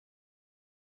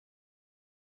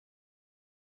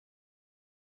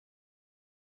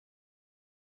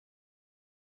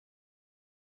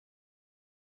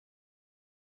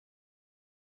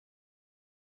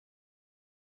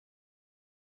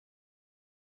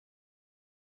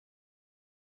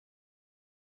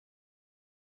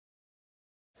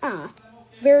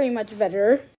Very much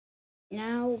better.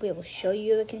 Now we will show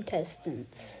you the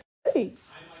contestants. Hey,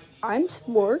 I'm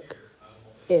Spork,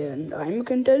 and I'm a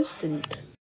contestant.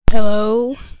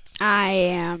 Hello, I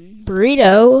am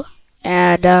Burrito,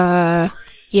 and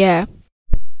yeah.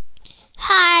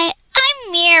 Hi,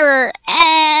 I'm Mirror,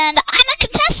 and I'm a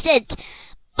contestant.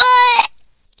 But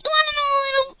you want to know a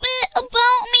little bit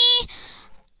about me?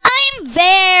 I'm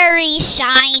very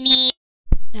shiny.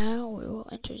 Now we will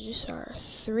introduce our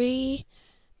 3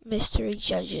 mystery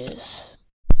judges.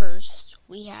 First,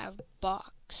 we have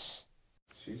Box.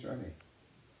 She's ready.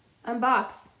 I'm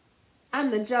Box.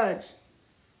 I'm the judge.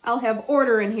 I'll have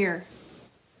order in here.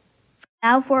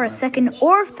 Now for a second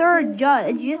or third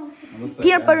judge,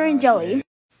 peanut butter and jelly.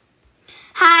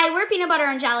 Hi, we're Peanut Butter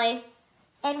and Jelly.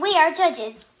 And we are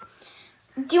judges.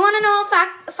 Do you want to know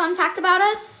a fun fact about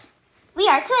us? We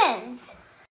are twins.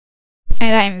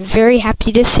 And I'm very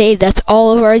happy to say that's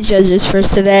all of our judges for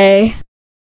today.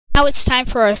 Now it's time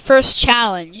for our first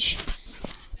challenge.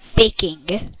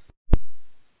 Baking.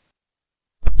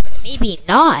 Maybe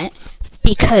not,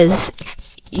 because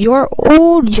your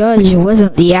old judge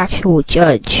wasn't the actual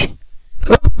judge.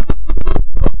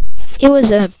 It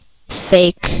was a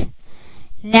fake.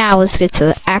 Now let's get to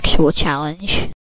the actual challenge.